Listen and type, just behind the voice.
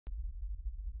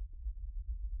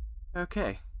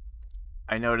Okay.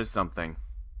 I noticed something.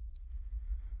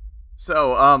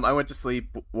 So, I went to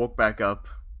sleep, woke back up,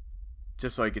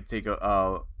 just so I could take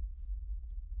a,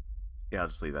 yeah, I'll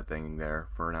just leave that thing there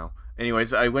for now.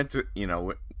 Anyways, I went to,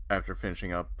 after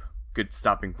finishing up, good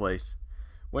stopping place,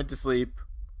 went to sleep,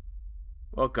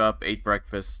 woke up, ate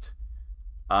breakfast,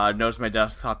 noticed my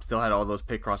desktop still had all those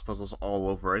Picross puzzles all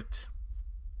over it.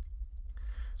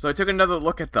 So I took another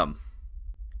look at them.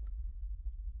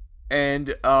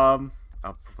 And,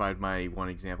 I'll provide my one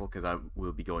example, because I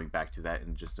will be going back to that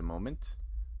in just a moment.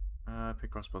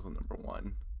 Picross puzzle number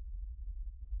 1.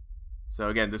 So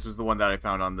again, this was the one that I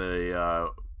found on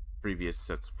the previous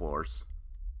sets of floors.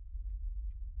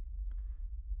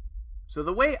 So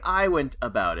the way I went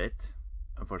about it,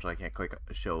 unfortunately I can't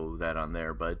show that on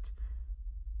there, but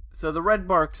so the red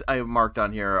marks I have marked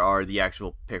on here are the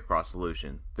actual Picross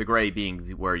solution. The gray being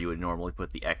where you would normally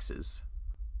put the X's.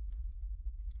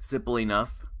 Simple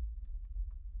enough.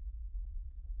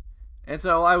 And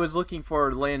so I was looking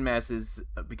for landmasses,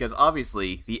 because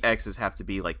obviously the X's have to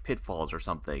be like pitfalls or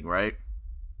something, right?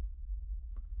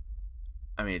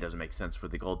 I mean, it doesn't make sense for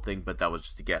the gold thing, but that was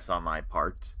just a guess on my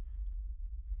part.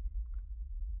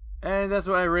 And that's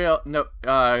what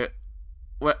I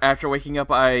after waking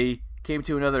up, I came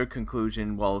to another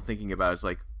conclusion while thinking about it. It's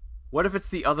like, what if it's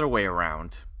the other way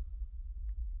around?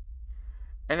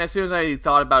 And as soon as I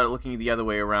thought about it looking the other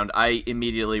way around, I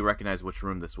immediately recognized which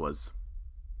room this was.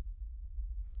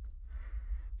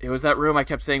 It was that room I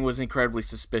kept saying was incredibly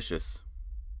suspicious.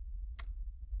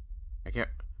 I can't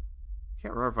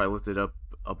remember if I lifted up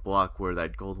a block where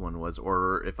that gold one was,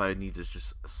 or if I need to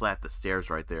just slap the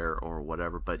stairs right there, or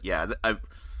whatever. But yeah,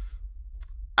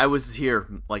 I was here,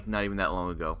 like, not even that long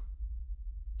ago.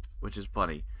 Which is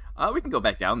funny. We can go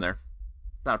back down there.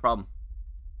 It's not a problem.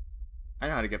 I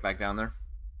know how to get back down there.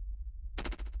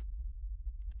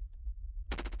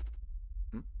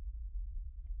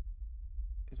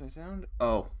 Is my sound?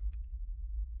 Oh.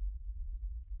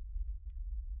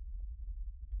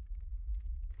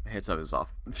 My headset is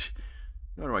off. No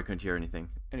wonder I couldn't hear anything.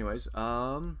 Anyways,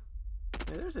 yeah,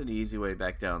 there's an easy way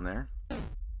back down there.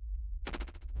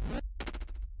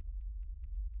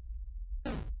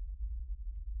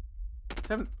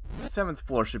 Seventh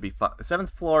floor should be fine.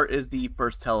 7th floor is the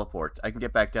first teleport. I can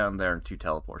get back down there in 2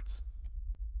 teleports.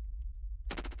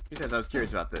 Besides, I was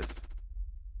curious about this.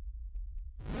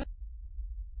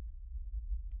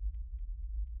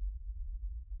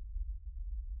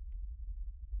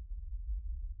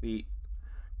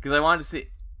 Because I wanted to see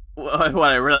what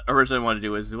I originally wanted to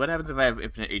do is, what happens if I have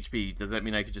infinite HP? Does that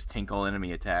mean I could just tank all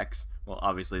enemy attacks? Well,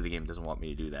 obviously the game doesn't want me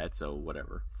to do that, so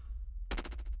whatever.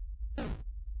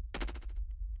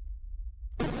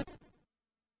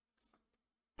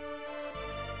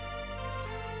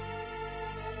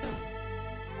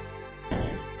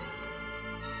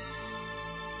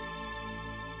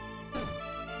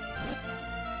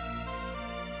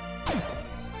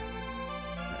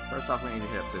 First off, we need to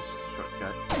hit up this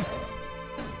shortcut.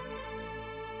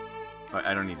 Oh,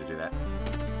 I don't need to do that.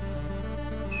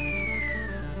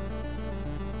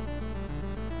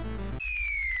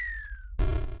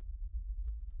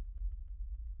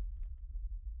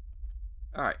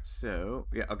 Alright, so,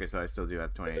 yeah, okay, so I still do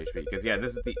have 20 HP, because, yeah,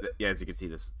 this is yeah, as you can see,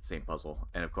 this is the same puzzle,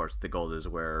 and of course, the gold is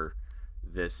where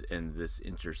this and this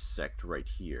intersect right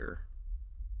here.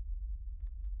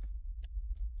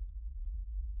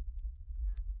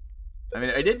 I mean,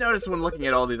 I did notice when looking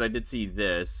at all these, I did see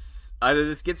this. Either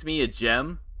this gets me a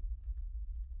gem,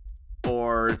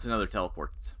 or it's another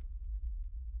teleport.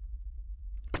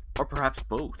 Or perhaps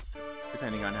both,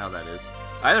 depending on how that is.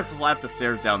 I either flap the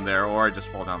stairs down there, or I just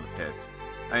fall down the pit.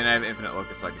 I mean, I have infinite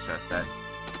locus, so I can chest that.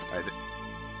 Alright,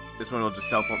 this one will just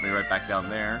teleport me right back down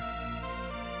there.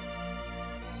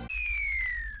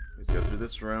 Let's go through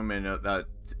this room, and that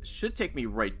should take me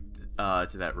right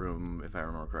to that room, if I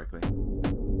remember correctly.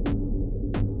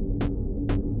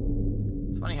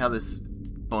 It's funny how this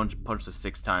punch the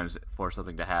 6 times for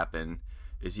something to happen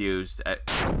is used at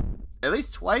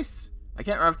least twice. I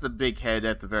can't remember if the big head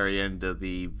at the very end of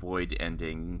the void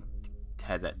ending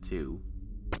had that too.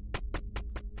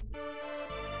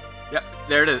 Yep,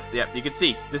 there it is. Yep, you can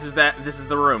see. This is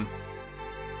the room.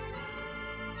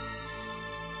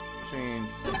 Which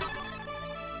means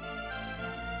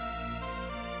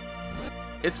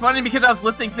it's funny because I was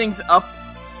lifting things up.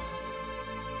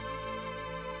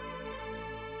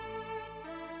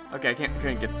 Okay, I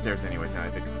couldn't get the stairs anyways now. I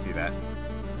think I can see that.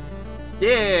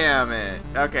 Damn it.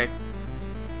 Okay.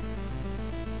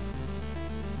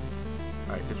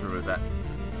 Alright, just remove that.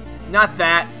 Not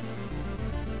that!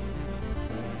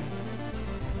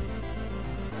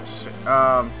 Shit.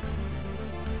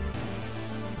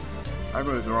 I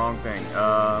moved the wrong thing.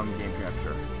 Game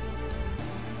capture.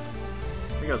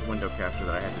 I think it was window capture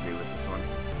that I had to do with this one.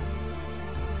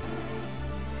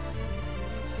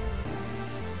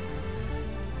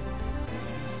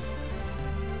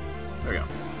 There we go.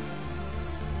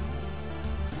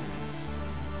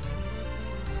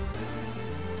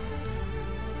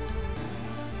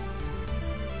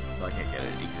 Well, I can't get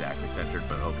it exactly centered,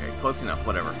 but okay. Close enough,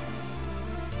 whatever.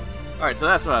 Alright, so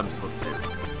that's what I'm supposed to do.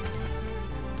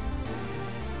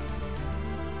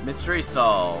 Mystery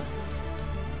solved.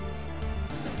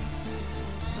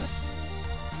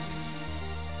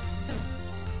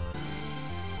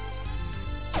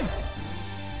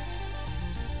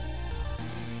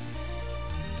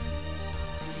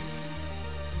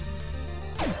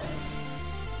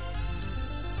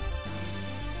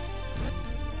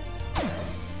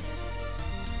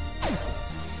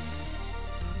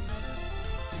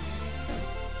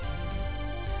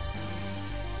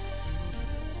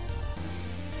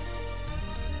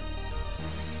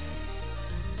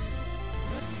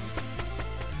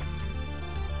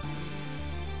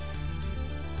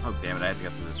 Oh, damn it, I have to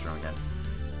go through this room again.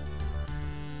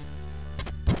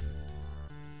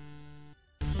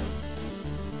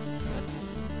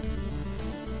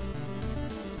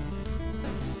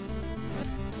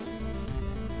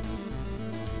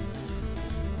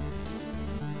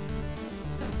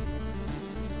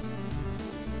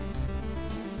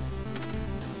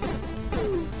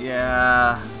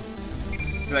 Yeah.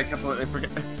 I completely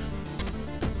forgot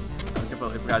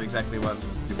exactly what I'm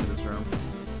supposed to do with this room.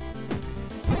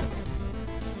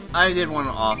 I did one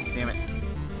off, damn it.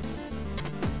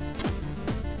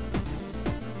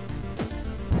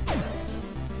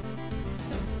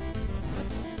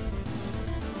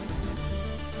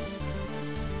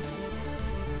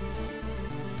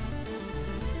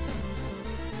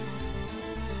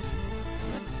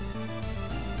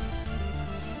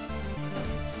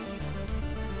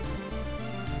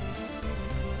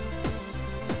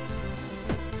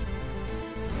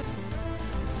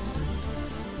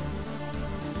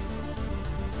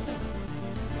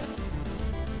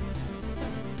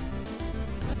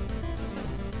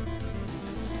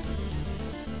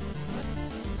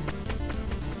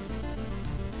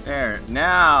 There,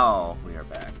 now we are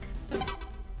back.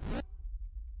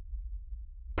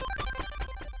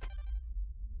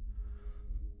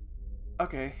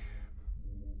 Okay,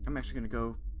 I'm actually gonna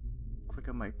go click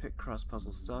on my pick cross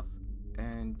puzzle stuff,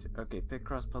 and okay, pick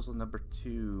cross puzzle number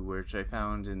 2, which I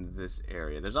found in this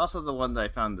area. There's also the one that I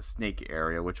found in the snake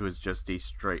area, which was just a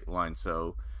straight line,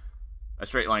 so a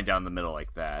straight line down the middle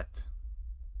like that.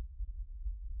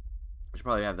 I should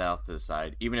probably have that off to the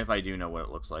side, even if I do know what it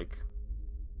looks like.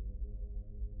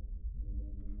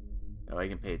 Oh, I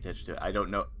can pay attention to it. I don't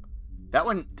know. That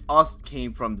one also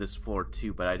came from this floor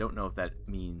too, but I don't know if that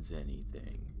means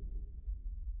anything.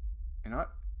 You know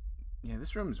what? Yeah,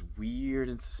 this room is weird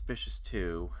and suspicious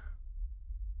too.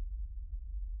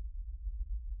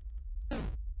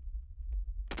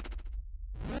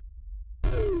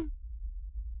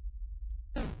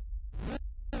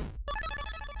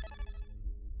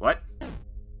 What?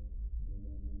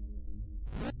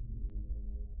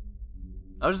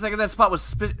 I was just thinking that spot was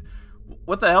suspicious.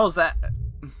 What the hell is that?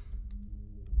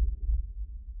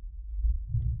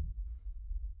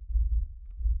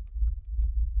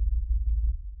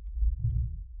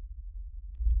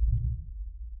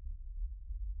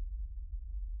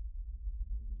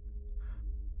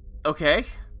 Okay.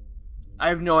 I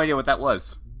have no idea what that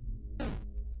was.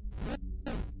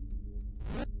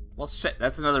 Well, shit,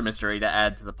 that's another mystery to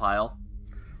add to the pile.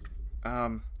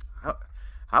 How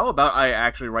about I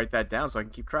actually write that down so I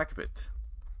can keep track of it?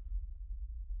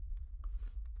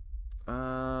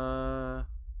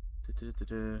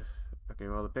 Okay,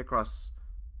 well, the Picross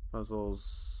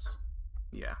puzzles,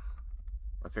 yeah.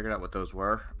 I figured out what those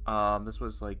were. This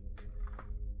was like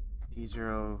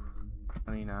P0,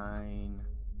 29.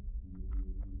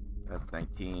 That's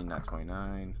 19, not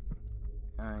 29.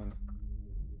 9.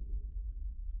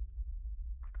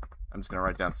 I'm just gonna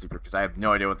write down secret because I have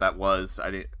no idea what that was.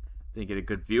 I didn't get a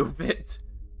good view of it.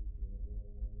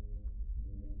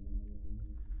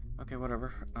 Okay,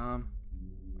 whatever. Why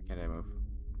can't I move?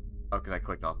 Oh, because I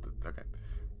clicked off the... Okay.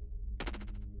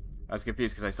 I was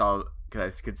confused because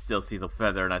I could still see the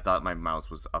feather and I thought my mouse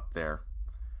was up there.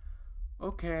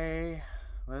 Okay,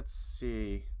 let's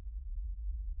see.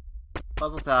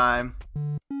 Puzzle time.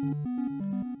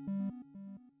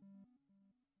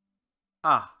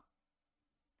 Ah.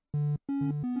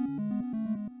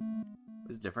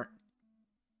 This is different.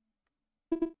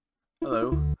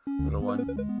 Hello, little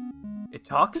one. It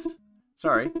talks?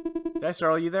 Sorry. Did I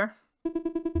startle you there?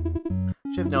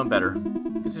 Should have known better,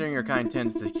 considering your kind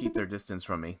tends to keep their distance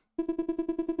from me.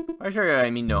 I assure you I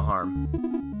mean no harm.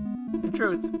 In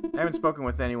truth, I haven't spoken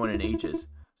with anyone in ages.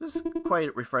 This is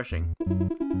quite refreshing.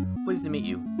 Pleased to meet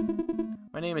you.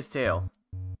 My name is Tail.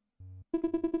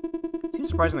 Seems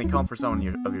surprisingly calm for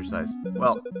someone of your size.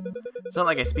 Well, it's not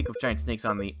like I speak with giant snakes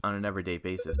on an everyday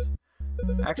basis.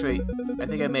 Actually, I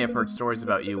think I may have heard stories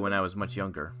about you when I was much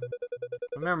younger.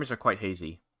 My memories are quite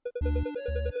hazy.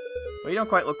 But you don't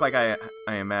quite look like I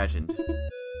imagined.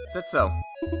 Is that so?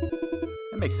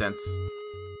 That makes sense.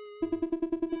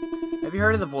 Have you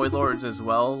heard of the Void Lords as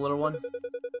well, little one?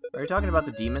 Are you talking about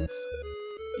the demons?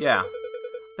 Yeah.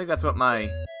 I think that's what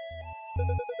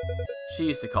she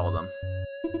used to call them.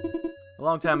 A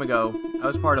long time ago, I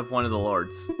was part of one of the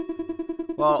lords.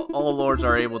 While all lords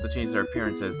are able to change their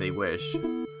appearance as they wish,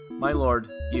 my lord,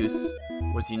 Use,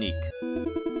 was unique.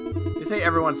 They say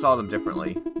everyone saw them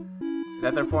differently,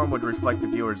 that their form would reflect the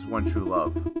viewer's one true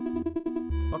love.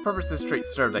 What purpose this trait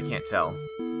served, I can't tell.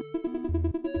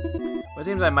 But it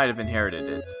seems I might have inherited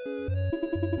it,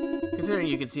 considering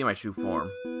you can see my true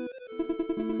form.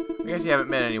 I guess you haven't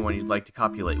met anyone you'd like to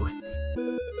copulate with.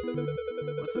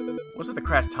 What's with the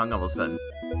crass tongue all of a sudden?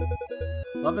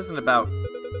 Love isn't about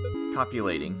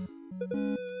copulating.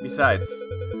 Besides,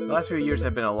 the last few years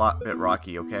have been a bit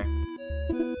rocky, okay?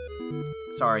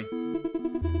 Sorry.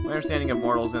 My understanding of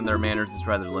mortals and their manners is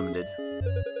rather limited.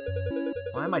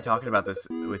 Why am I talking about this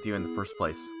with you in the first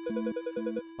place?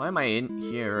 Why am I in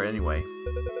here anyway?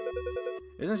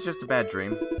 Isn't this just a bad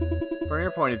dream? From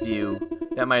your point of view,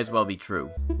 that might as well be true.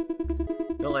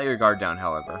 Don't let your guard down,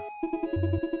 however.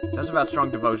 Those without strong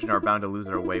devotion are bound to lose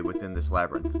their way within this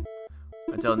labyrinth,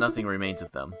 until nothing remains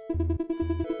of them.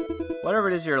 Whatever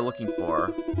it is you're looking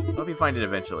for, hope you find it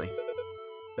eventually.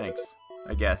 Thanks,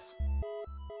 I guess.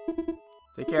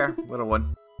 Take care, little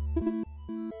one.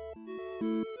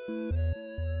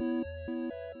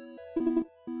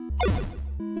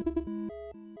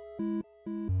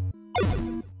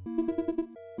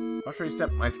 Watch where you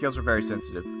step. My skills are very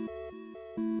sensitive.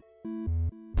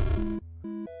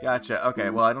 Gotcha. Okay,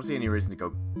 well, I don't see any reason to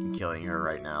go killing her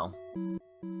right now.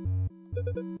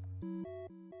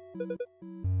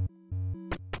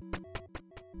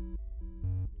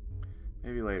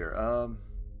 Maybe later.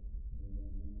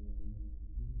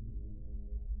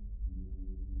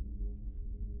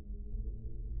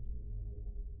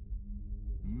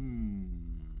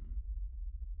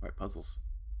 Right, puzzles.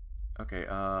 Okay,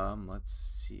 let's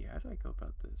see. How do I go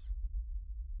about this?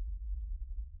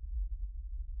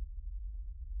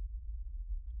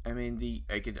 I mean,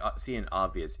 I could see an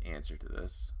obvious answer to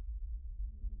this.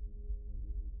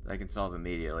 I can solve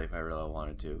immediately if I really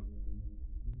wanted to.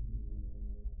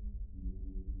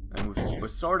 And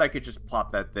with sword, I could just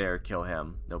plop that there, kill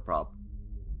him, no problem.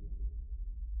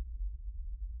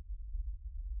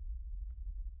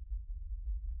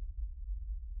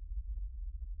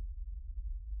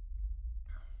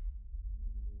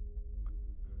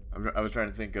 I was trying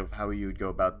to think of how you would go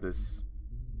about this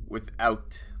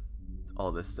without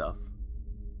all this stuff.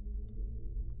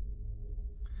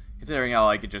 Considering how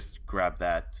I could just grab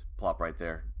that, plop right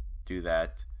there, do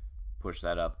that, push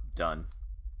that up, done.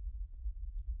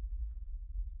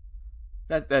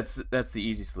 That's the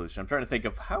easy solution. I'm trying to think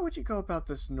of how would you go about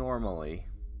this normally.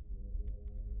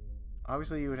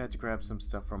 Obviously, you would have to grab some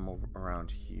stuff from around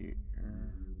here.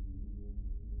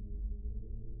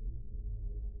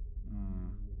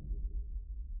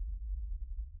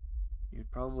 You'd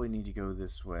probably need to go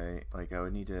this way. Like, I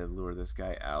would need to lure this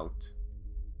guy out.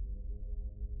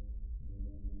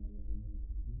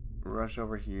 Rush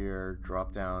over here,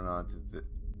 drop down onto the...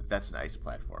 That's an ice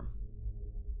platform.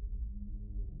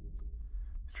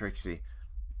 Trixie.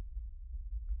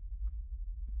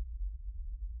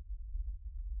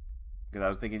 Because I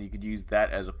was thinking you could use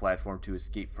that as a platform to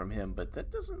escape from him, but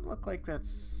that doesn't look like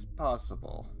that's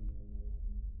possible.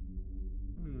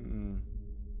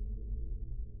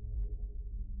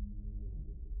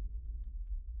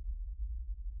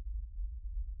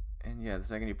 And yeah, the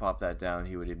second you pop that down,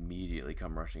 he would immediately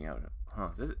come rushing out. Huh,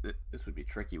 this would be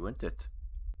tricky, wouldn't it?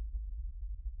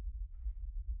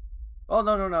 Oh,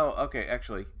 no. Okay,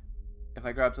 actually, if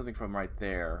I grab something from right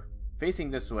there,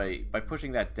 facing this way, by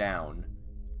pushing that down,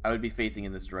 I would be facing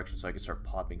in this direction, so I could start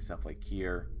popping stuff like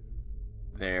here,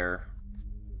 there,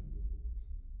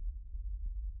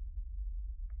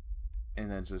 and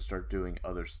then just start doing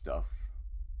other stuff.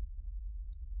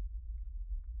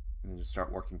 And then just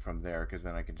start working from there, because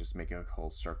then I can just make a whole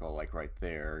circle like right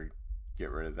there, get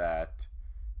rid of that,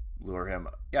 lure him.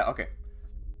 Yeah, okay.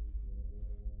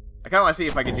 I kind of want to see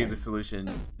if I can do the solution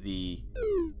the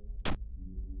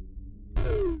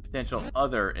potential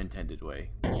other intended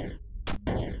way.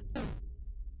 I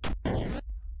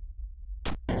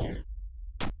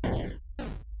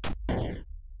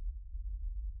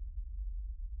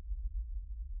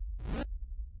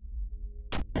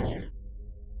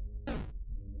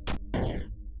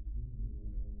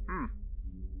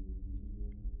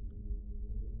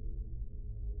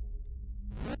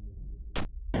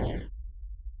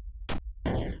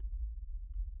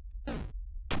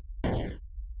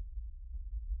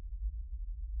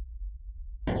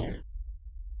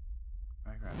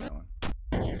grabbed that one.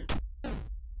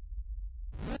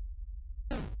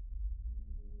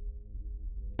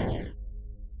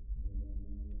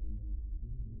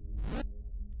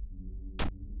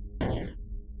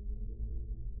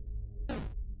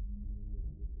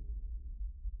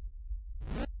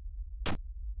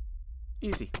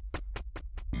 Easy.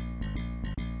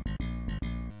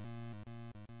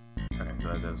 Okay, so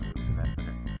that does what we do that.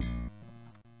 Okay.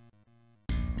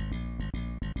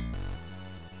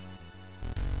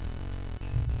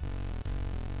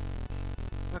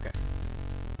 Okay.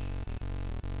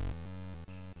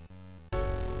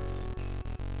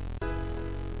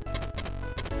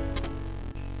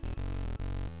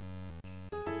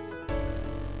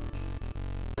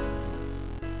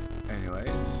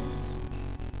 Anyways.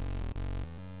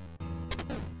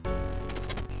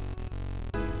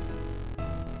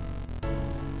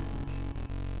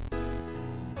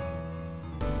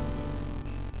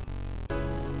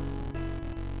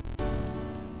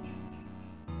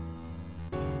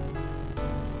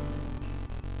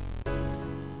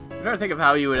 I'm trying to think of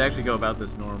how you would actually go about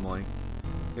this normally.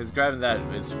 Because grabbing that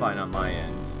is fine on my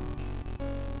end.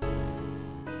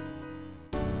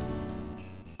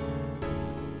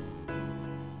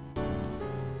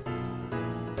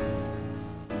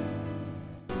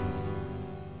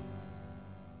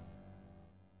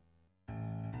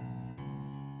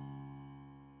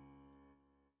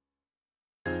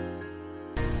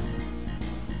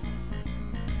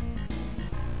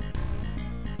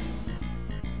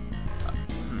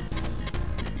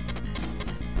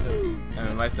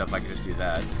 And my stuff, I can just do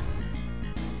that. I'm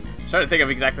trying to think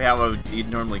of exactly how I would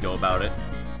normally go about it.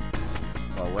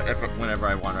 Well, whenever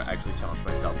I want to actually challenge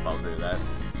myself, I'll do that.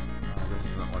 This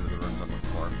isn't one of the rooms I'm looking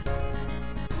for.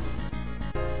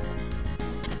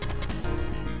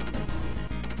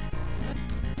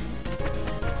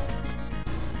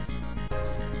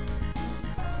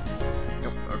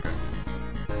 Nope, okay.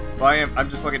 Well, I'm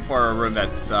just looking for a room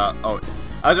that's, oh,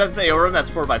 I was about to say a room that's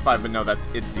 4x5, but no,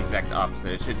 it's the exact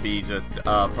opposite. It should be just,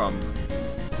 from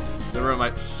the room,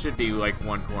 it should be like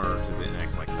one corner to the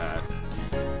next, like that.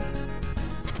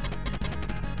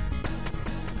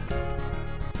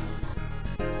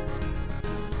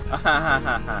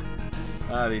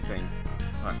 These things.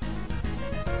 Come on.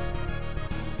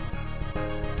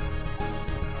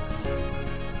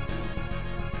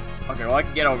 Okay, well I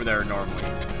can get over there normally.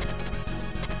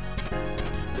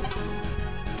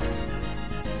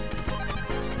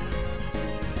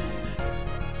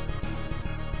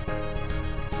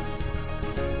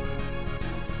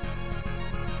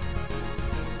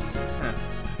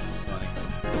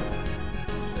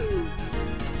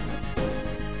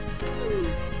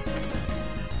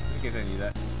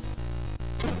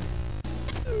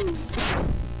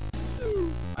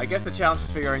 I guess the challenge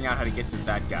is figuring out how to get to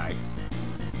that guy.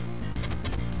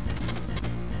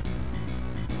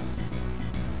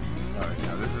 Alright,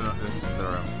 no, this is the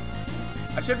room.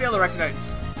 I should be able to recognize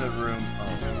the room.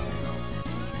 Oh, no.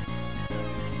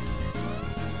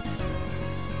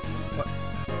 What?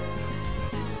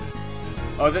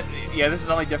 Oh, yeah, this is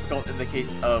only difficult in the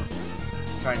case of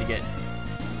trying to get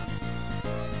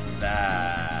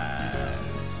that.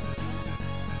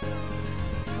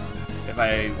 If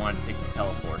I want to take the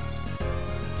teleport.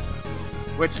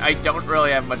 Which I don't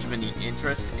really have much of any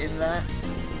interest in that.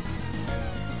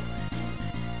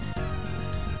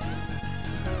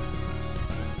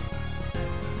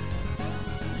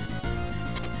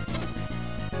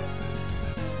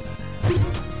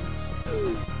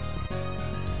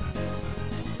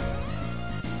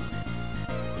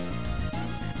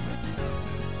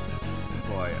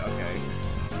 Boy, okay.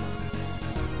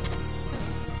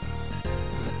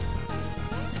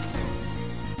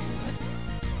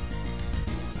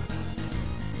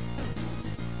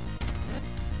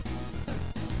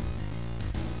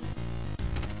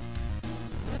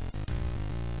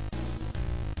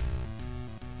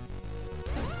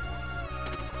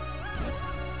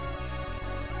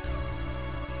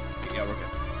 Yeah, we're good.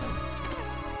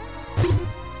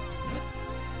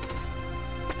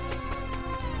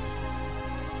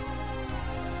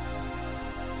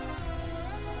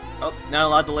 Oh, not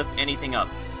allowed to lift anything up.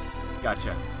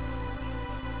 Gotcha.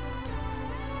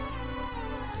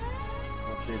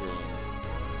 fit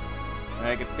in. And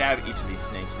I can stab each of these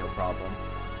snakes, no problem.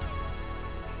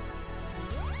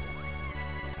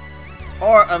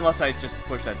 Or unless I just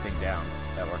push that thing down.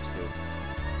 That works too.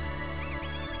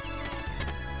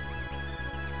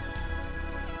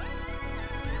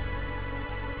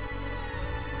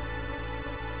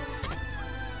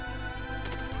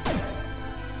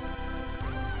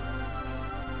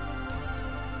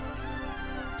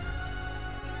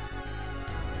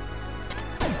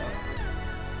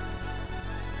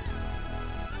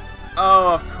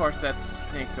 Oh, of course, that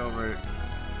snake over.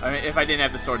 I mean, if I didn't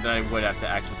have the sword, then I would have to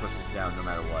actually push this down no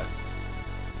matter what.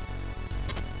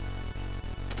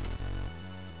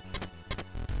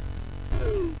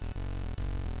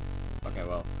 Okay,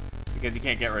 well, because you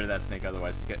can't get rid of that snake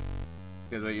otherwise.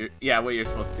 Because what you're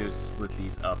supposed to do is just lift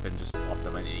these up and just plop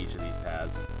them in each of these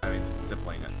paths. I mean,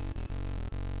 zipline it.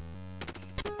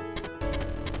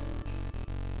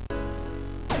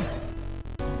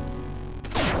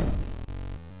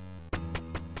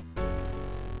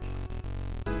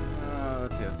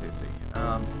 Let's see.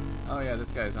 Oh yeah, this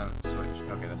guy's on switch.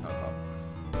 Okay, that's not a problem.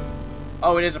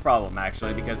 Oh, it is a problem,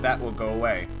 actually, because that will go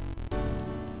away.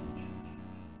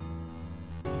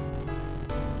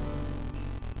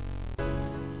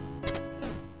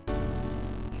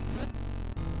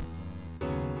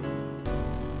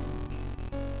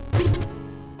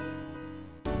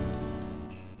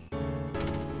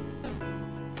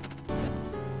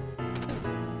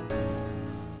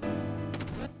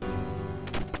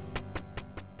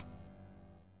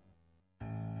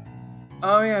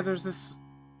 Oh yeah, there's this...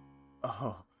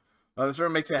 Oh, this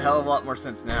room makes a hell of a lot more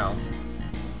sense now.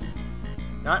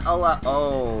 Not a lot...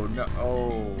 Oh, no.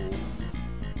 Oh.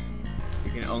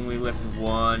 You can only lift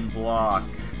one block.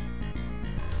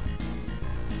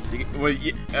 You can, well,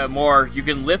 you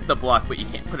can lift the block, but you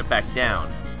can't put it back down.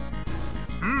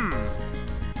 Hmm.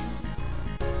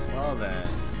 Well then.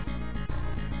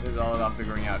 This is all about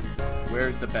figuring out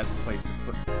where's the best place to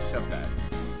shove that.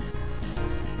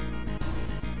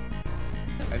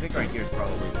 I think right here is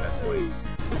probably the best place.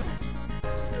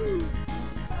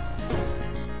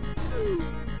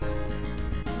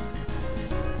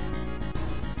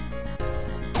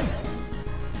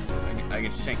 I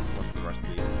can shank most of the rest of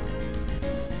these.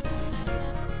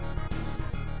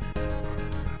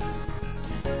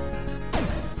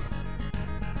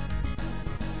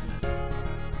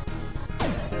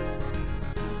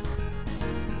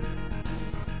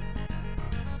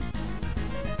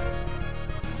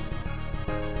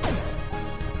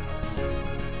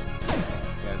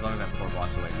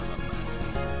 Away from them.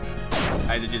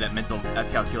 I had to do that mental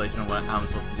calculation of how I'm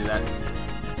supposed to do that.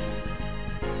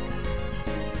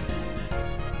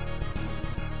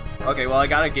 Okay, well I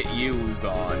gotta get you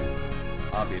gone,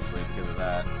 obviously, because of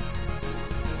that.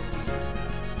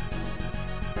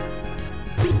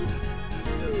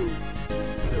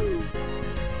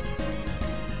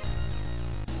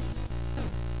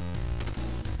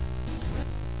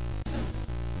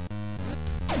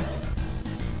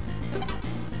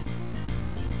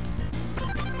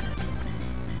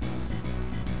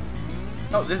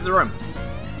 Oh, this is the room.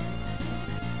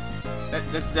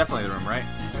 This is definitely the room, right?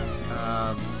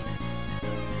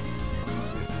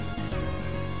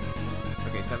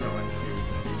 Okay, 701,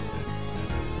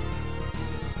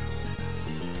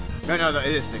 2. No, it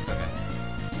is 6, okay.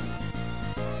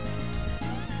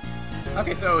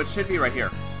 Okay, so it should be right here.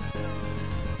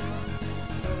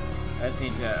 I just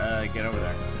need to get over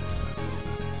there.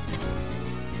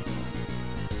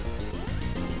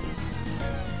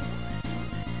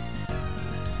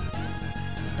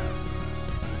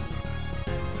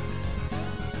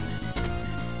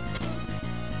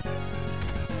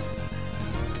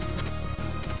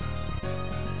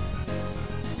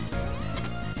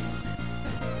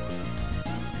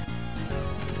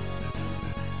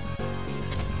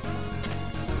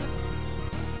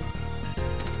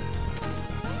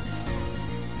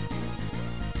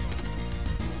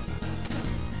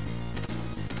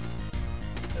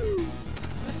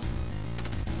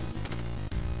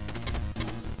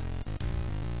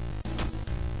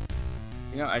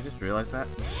 You know, I just realized that.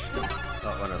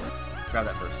 Oh, whatever. Grab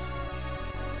that first.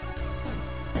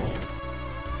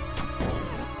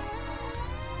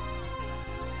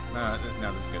 No,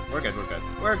 this is good. We're good.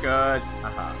 We're good.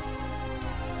 Haha.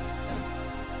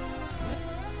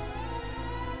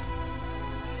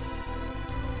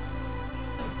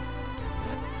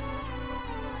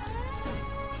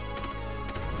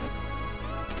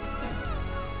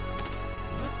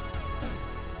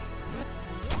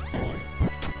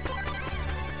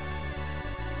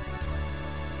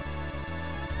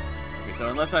 So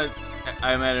unless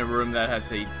I'm at a room that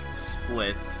has a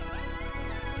split,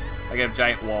 I get a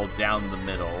giant wall down the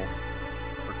middle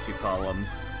for 2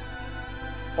 columns.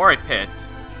 Or a pit.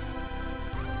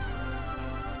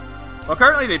 Well,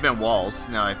 currently they've been walls,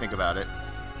 now I think about it.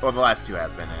 Well, the last 2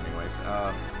 have been, anyways.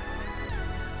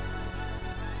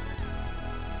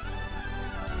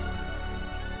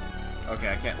 Okay,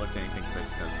 I can't lift anything because I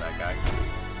just says that guy.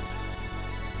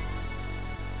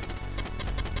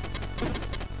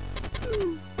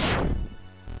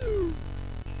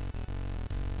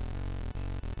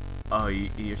 Oh,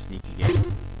 you're sneaky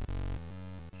game.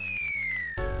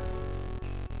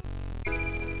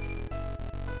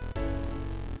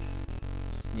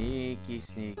 Sneaky,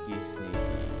 sneaky, sneaky.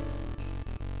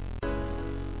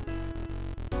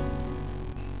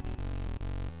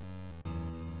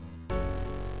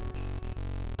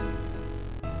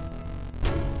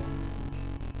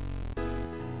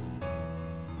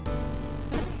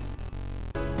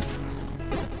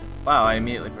 Wow, I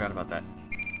immediately forgot about that.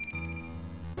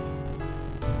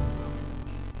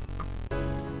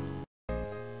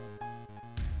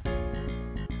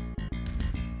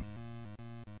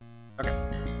 Okay.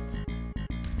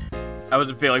 I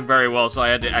wasn't feeling very well, so I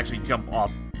had to actually jump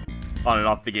off on and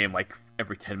off the game like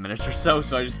every 10 minutes or so,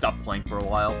 so I just stopped playing for a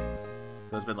while.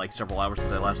 So it's been like several hours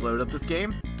since I last loaded up this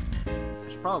game. I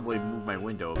should probably move my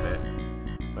window a bit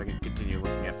so I can continue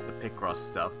looking at the Picross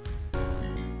stuff.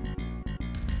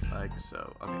 Like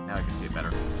so. Okay, now I can see it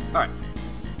better. Alright.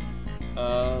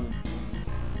 I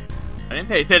didn't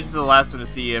pay attention to the last one to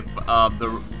see if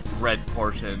the red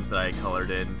portions that I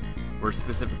colored in were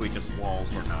specifically just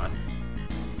walls or not.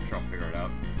 I'm sure I'll figure it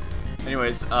out.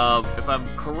 Anyways, if I'm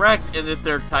correct and if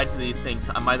they're tied to the things,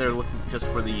 I'm either looking just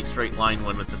for the straight line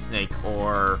one with the snake,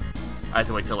 or I have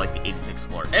to wait till like the 86th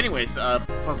floor. Anyways,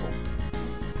 puzzle.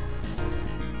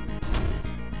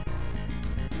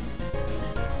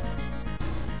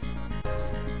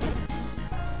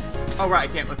 Oh right,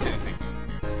 I can't lift anything.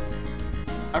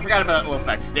 I forgot about that little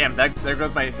effect. Damn, there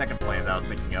goes my second plan that I was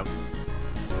thinking of.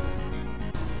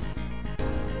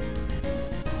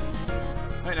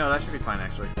 Wait, no, that should be fine,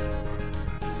 actually. That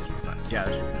should be fine. Yeah,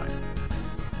 that should be fine.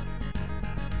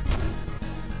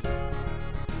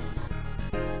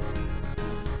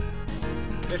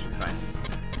 That should be fine.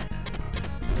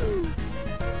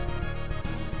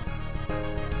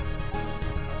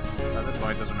 At this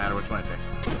point, it doesn't matter which one I pick.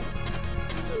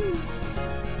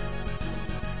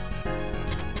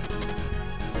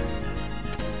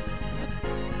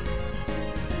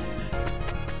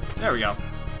 There we go.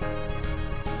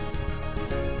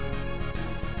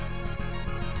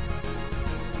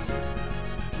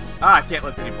 Ah, I can't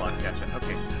lift any blocks, gotcha.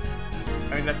 Okay.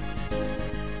 I mean, that's...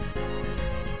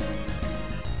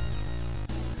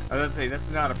 I was about to say, that's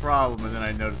not a problem, and then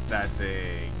I noticed that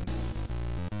thing.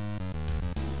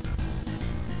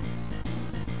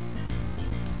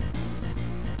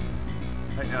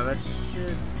 Right now, that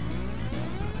should...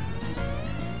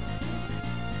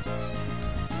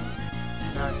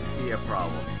 not be a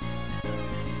problem.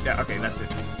 Yeah, okay, that's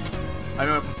it. I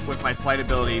mean, with my flight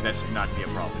ability, that should not be a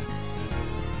problem.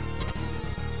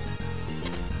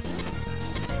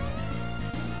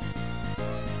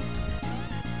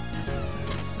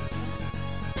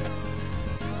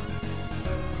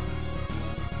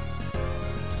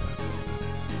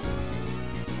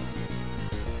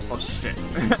 Oh shit.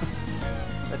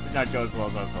 That did not go as well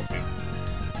as I was hoping.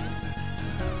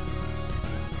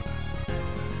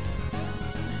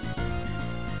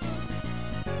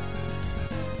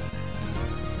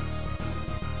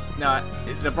 Now,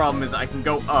 the problem is I can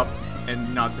go up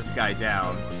and knock this guy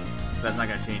down. That's not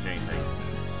gonna change anything.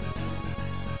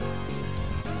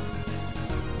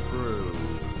 Rude.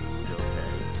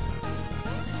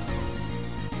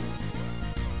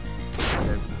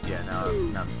 Okay. Yeah, now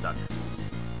I'm stuck.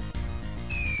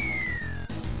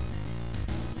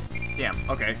 Damn.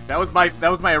 Okay, that was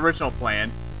my original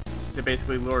plan, to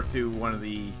basically lure to one of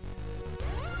the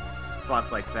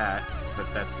spots like that, but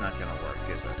that's not gonna work,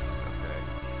 is it?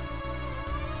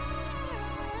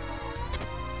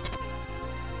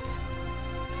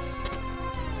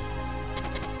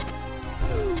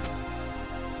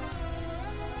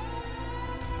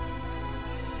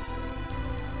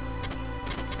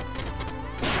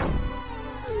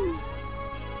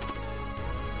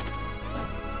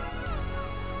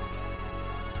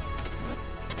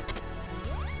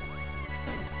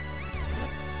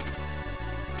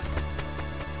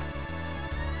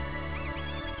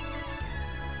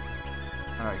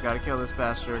 Alright, gotta kill this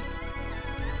bastard.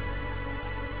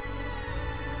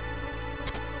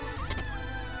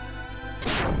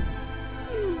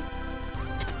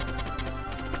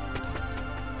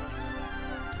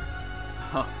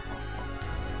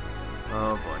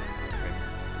 Oh boy. Okay.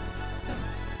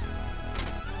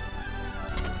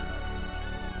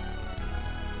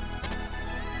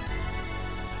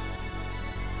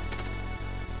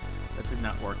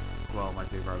 work well. My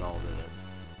favorite all did it.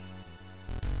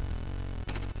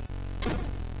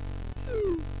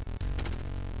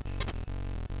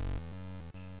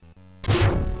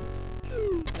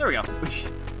 There we go.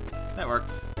 That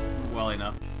works well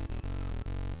enough.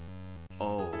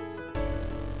 Oh.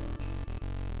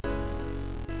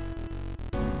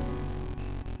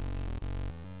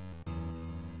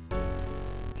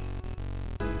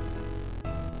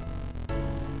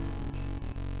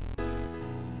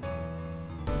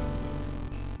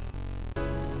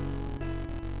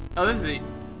 Oh, this is the...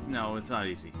 No, it's not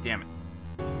easy. Damn it.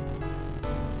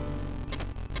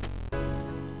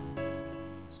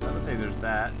 So let's say there's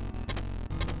that.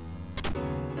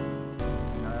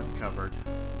 No, that's covered.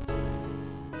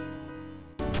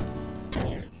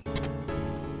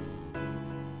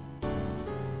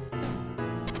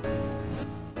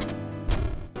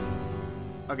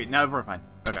 Okay, now we're fine.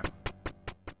 Okay.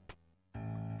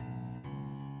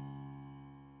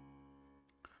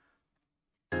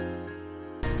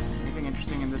 Anything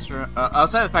interesting in this room?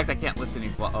 Outside of the fact I can't lift any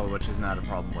which is not a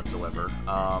problem whatsoever.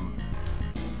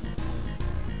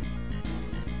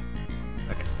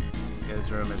 Okay. Yeah, this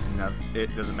room is not...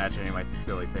 It doesn't match any of my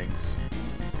silly things.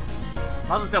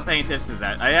 I'm also still paying attention to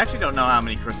that. I actually don't know how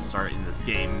many crystals are in this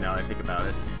game, now that I think about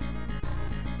it.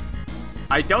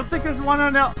 I don't think there's one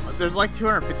on out. There's like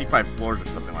 255 floors or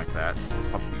something like that.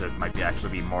 There might be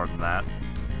actually be more than that.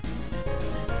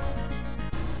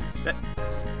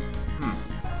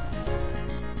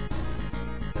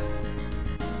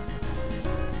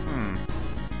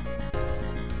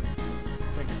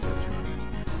 Take it to the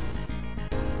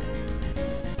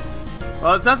 200.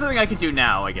 Well, it's not something I can do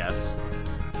now, I guess.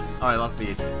 Oh, I lost the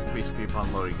HP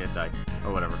upon loading, didn't I?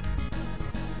 Or whatever.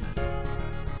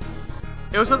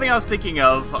 It was something I was thinking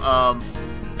of.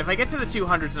 If I get to the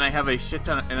 200s and I have a shit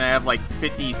ton, and I have like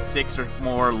 56 or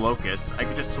more locusts, I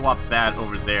could just swap that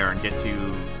over there and get to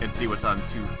and see what's on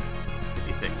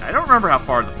 256. I don't remember how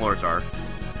far the floors are.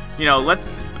 You know,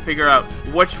 let's figure out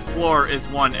which floor is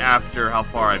one after how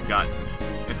far I've gotten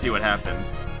and see what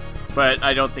happens. But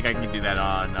I don't think I can do that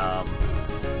on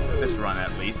this run,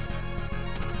 at least.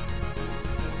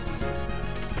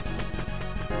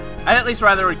 I'd at least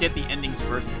rather get the endings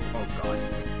first. Oh god.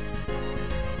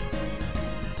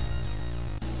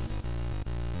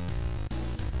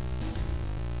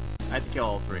 I have to kill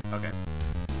all three. Okay.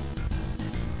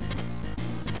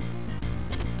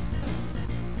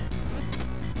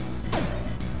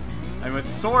 I mean, with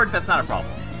the sword, that's not a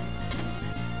problem.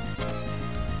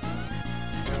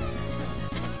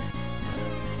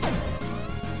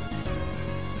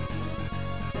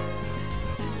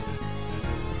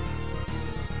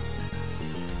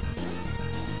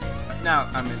 Now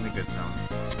I'm in the good zone.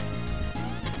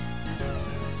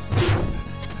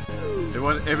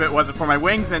 If it wasn't for my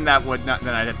wings, then that would not.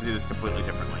 Then I'd have to do this completely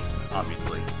differently,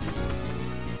 obviously.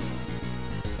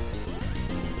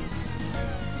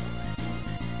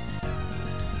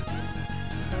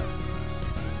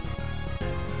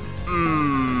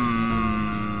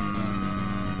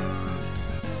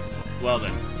 Well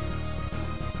then.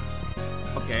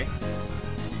 Okay.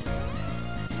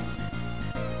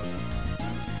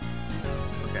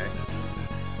 Okay.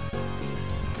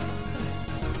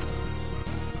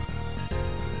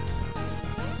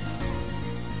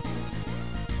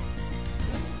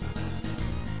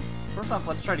 First off,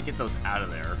 let's try to get those out of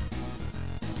there.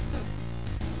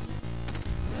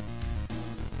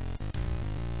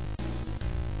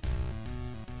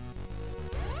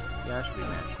 Yeah, that should be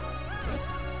manageable.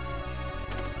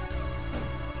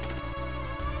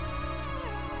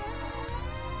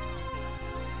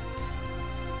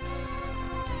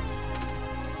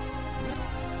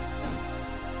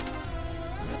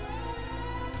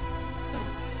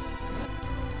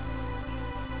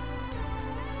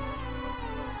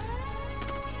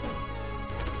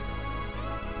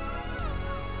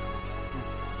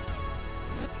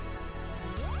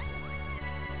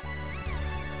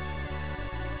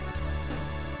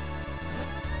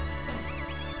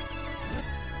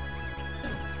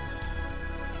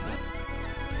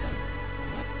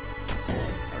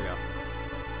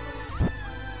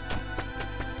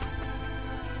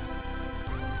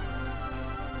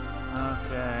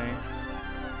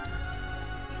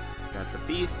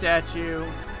 Bee statue.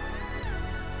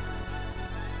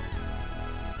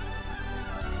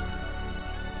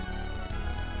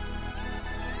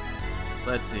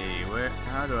 Let's see,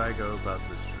 how do I go about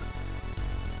this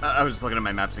route? I was just looking at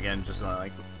my maps again, just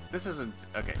like, this isn't,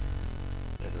 okay.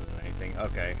 This isn't anything,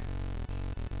 okay.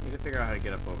 Need to figure out how to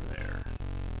get up over there.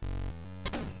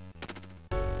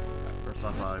 Right, first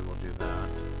off, I will do that.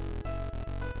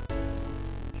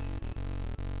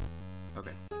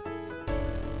 Okay.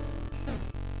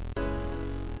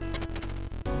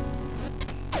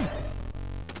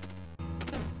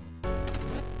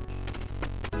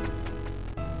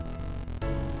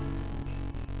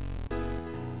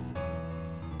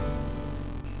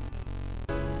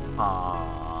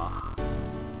 Ah.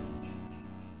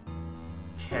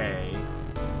 Okay.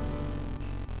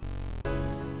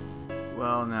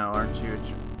 Well, now, aren't you?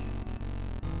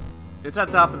 It's on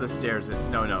top of the stairs.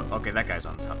 No, no. Okay, that guy's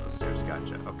on top of the stairs.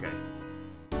 Gotcha. Okay.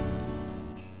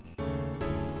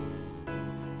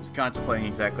 Just contemplating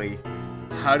exactly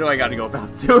how do I gotta go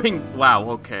about doing. Wow.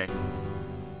 Okay.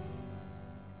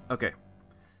 Okay.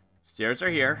 Stairs are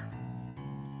here.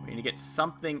 We need to get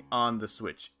something on the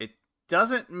switch. It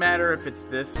doesn't matter if it's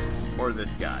this or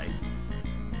this guy.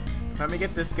 If I'm gonna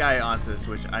get this guy onto the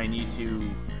switch, I need to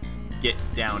get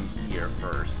down here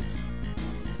first.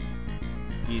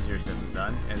 Easier said than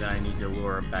done. And then I need to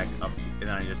lure him back up. And then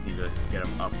I just need to get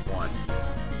him up one.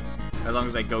 As long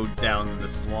as I go down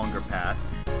this longer path,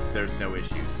 there's no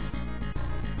issues.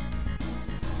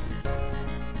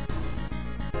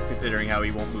 Considering how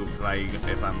he won't move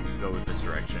if I'm go with this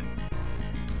direction.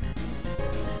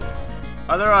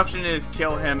 Other option is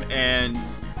kill him and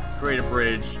create a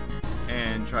bridge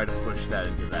and try to push that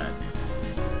into that.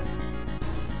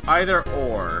 Either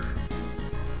or.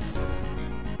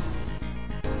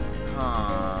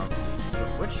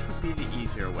 Which would be the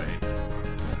easier way?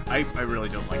 I really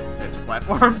don't like these types of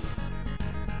platforms.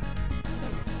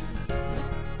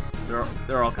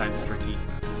 They're all kinds of tricky.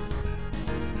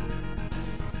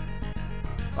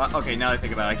 Okay, now that I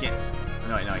think about it, I can't.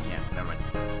 No, I can't. Never mind.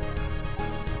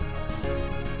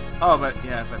 Oh, but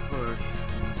yeah, if I push.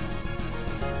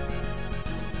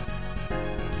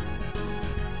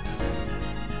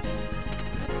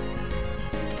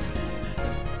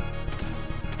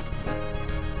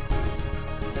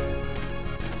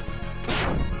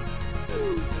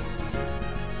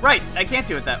 Right, I can't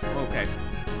do it that. Okay.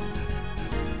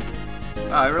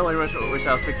 I really wish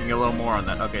I was picking a little more on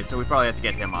that. Okay, so we probably have to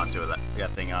get him onto that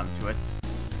thing onto it.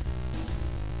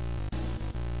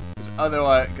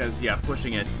 Otherwise, because yeah,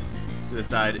 pushing it to the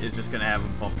side is just gonna have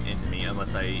him bump into me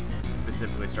unless I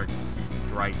specifically start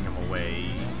dragging him away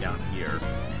down here,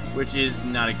 which is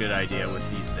not a good idea with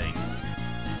these things.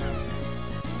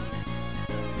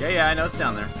 Yeah, I know it's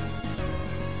down there.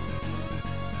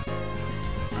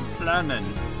 I'm planning.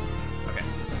 Okay.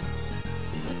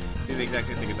 Do the exact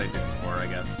same thing as I did before, I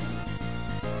guess.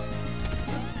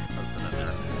 Let's put that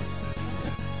there.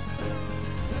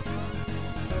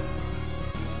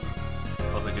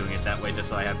 Also doing it that way just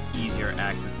so I have easier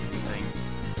access to these things.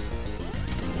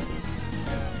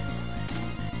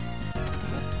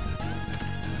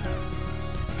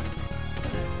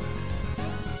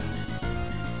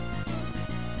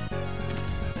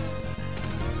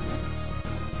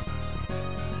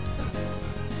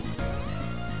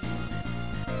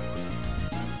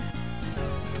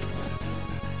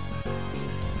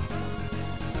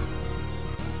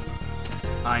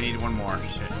 I need one more.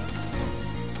 Shit.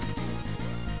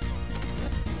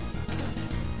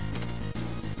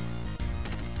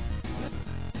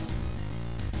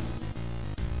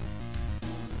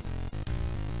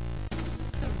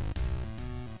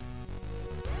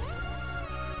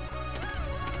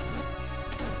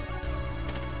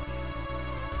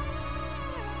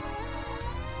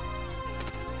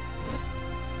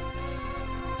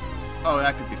 Oh,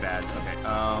 that could be bad. Okay.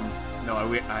 No, I'm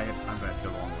gonna have to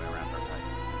go the long way around.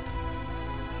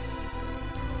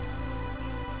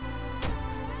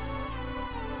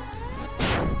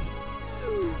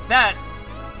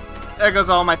 There goes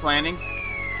all my planning.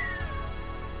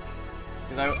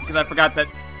 Because I forgot that.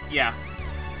 Yeah.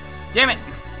 Damn it!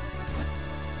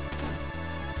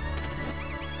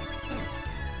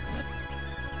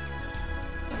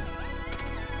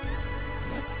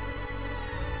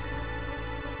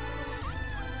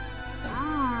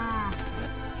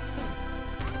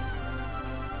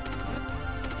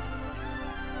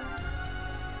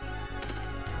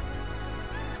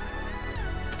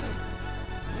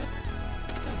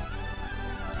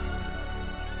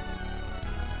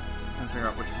 Figure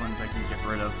out which ones I can get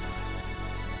rid of.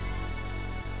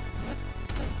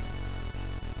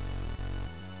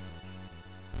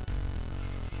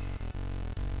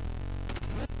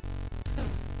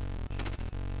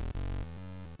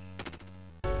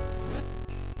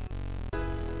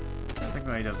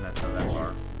 Technically, he doesn't have to go that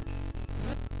far.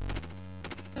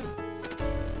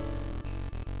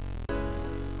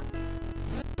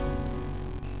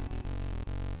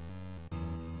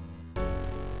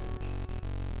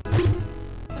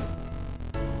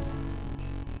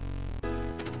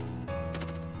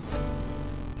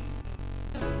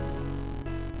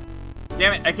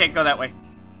 Damn it, I can't go that way.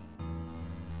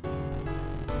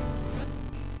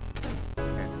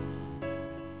 Okay.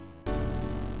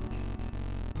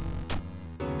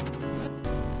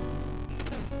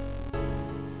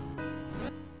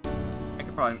 I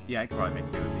could I could probably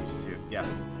make do with these two. Yeah,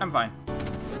 I'm fine.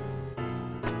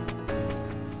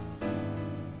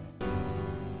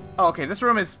 Oh, okay, this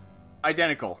room is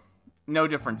identical. No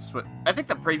difference. I think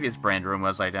the previous brand room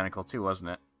was identical too, wasn't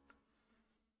it?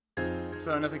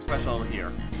 So nothing special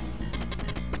here.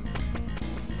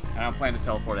 I don't plan to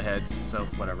teleport ahead, so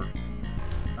whatever.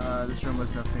 This room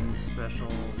was nothing special.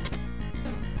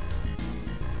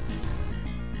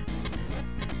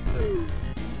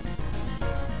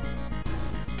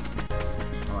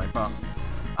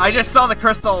 I just saw the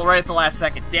crystal right at the last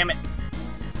second. Damn it.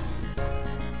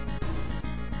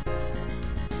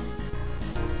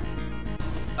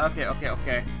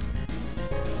 Okay.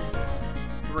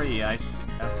 3, I see.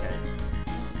 Okay.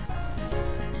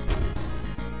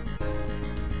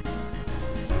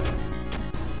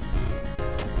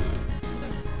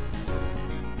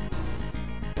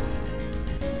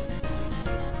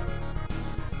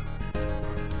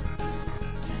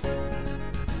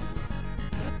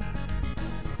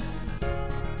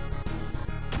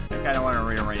 I kind of want to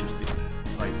rearrange the,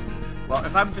 like, well,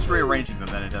 if I'm just rearranging them,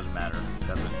 then it doesn't matter,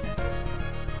 does it?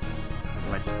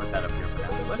 I might just put that up here for now.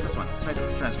 What's this one? This might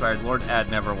have transpired. Lord Ad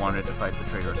never wanted to fight the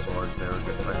traitor sword. They were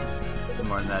good friends.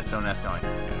 More than that, don't ask how I know.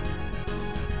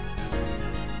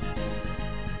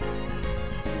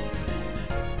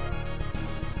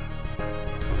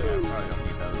 Yeah, I probably don't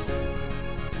need those.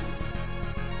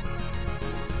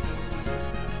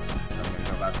 I'm gonna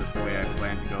go about this the way I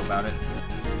planned to go about it.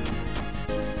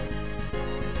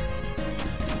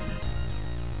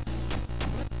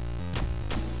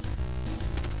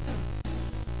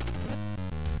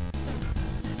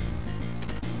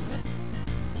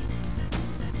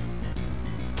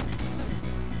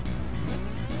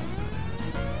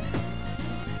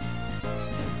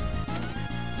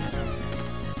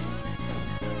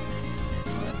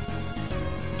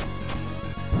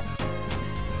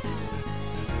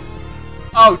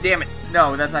 Oh, damn it.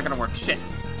 No, that's not gonna work. Shit.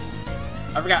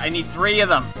 I forgot. I need 3 of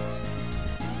them.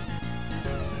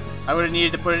 I would have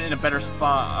needed to put it in a better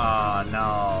spot.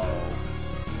 No.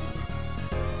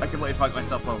 I completely fucked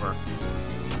myself over.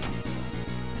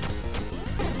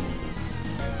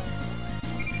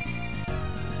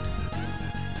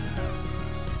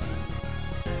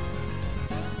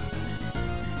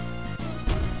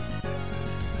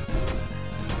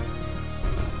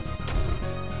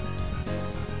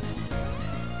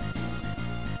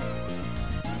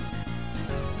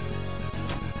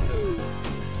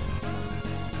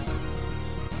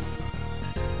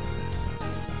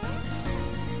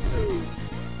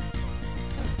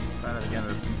 Try that again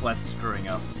with less screwing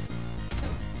up.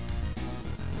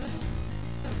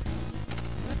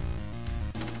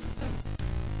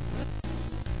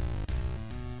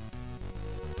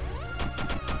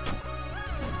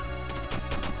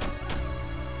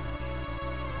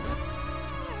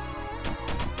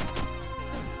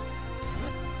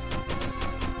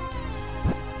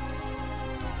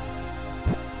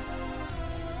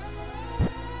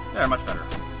 There, much better.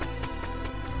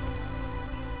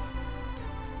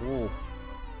 Ooh.